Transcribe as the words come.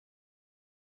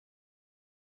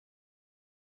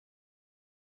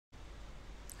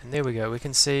And there we go. We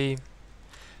can see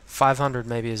 500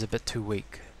 maybe is a bit too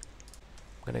weak.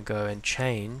 I'm going to go and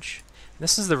change.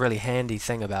 This is the really handy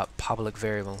thing about public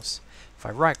variables. If I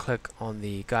right click on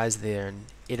the guys there and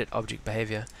edit object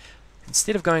behavior,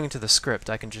 instead of going into the script,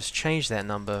 I can just change that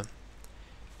number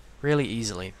really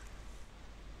easily.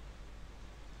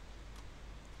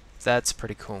 That's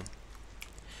pretty cool.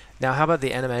 Now how about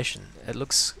the animation? It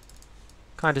looks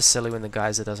kind of silly when the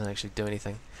geyser doesn't actually do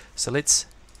anything. So let's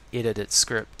edit its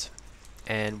script,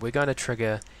 and we're going to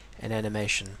trigger an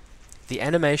animation. The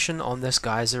animation on this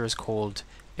geyser is called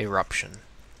eruption.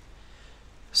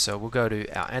 So we'll go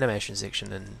to our animation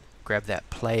section and grab that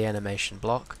play animation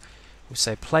block. We'll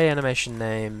say play animation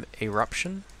name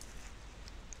eruption.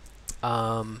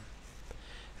 We'll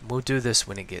do this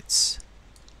when it gets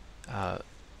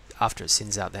after it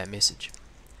sends out that message.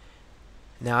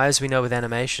 Now, as we know with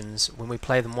animations, when we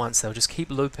play them once, they'll just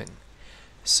keep looping.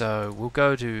 So we'll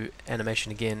go to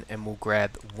animation again and we'll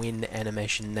grab when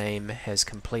animation name has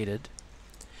completed.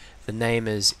 The name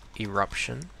is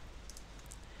eruption,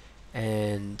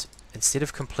 and instead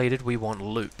of completed we want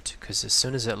looped, because as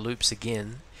soon as it loops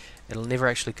again it'll never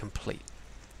actually complete.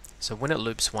 So when it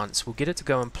loops once, we'll get it to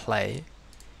go and play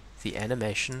the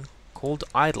animation called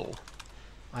idle,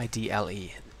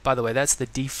 I-D-L-E. By the way, that's the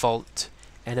default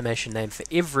animation name for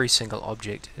every single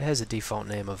object. It has a default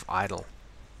name of idle.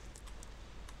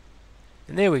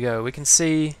 And there we go, we can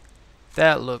see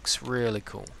that looks really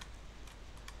cool.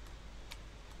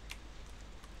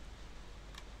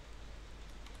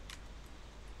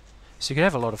 So you can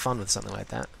have a lot of fun with something like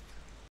that.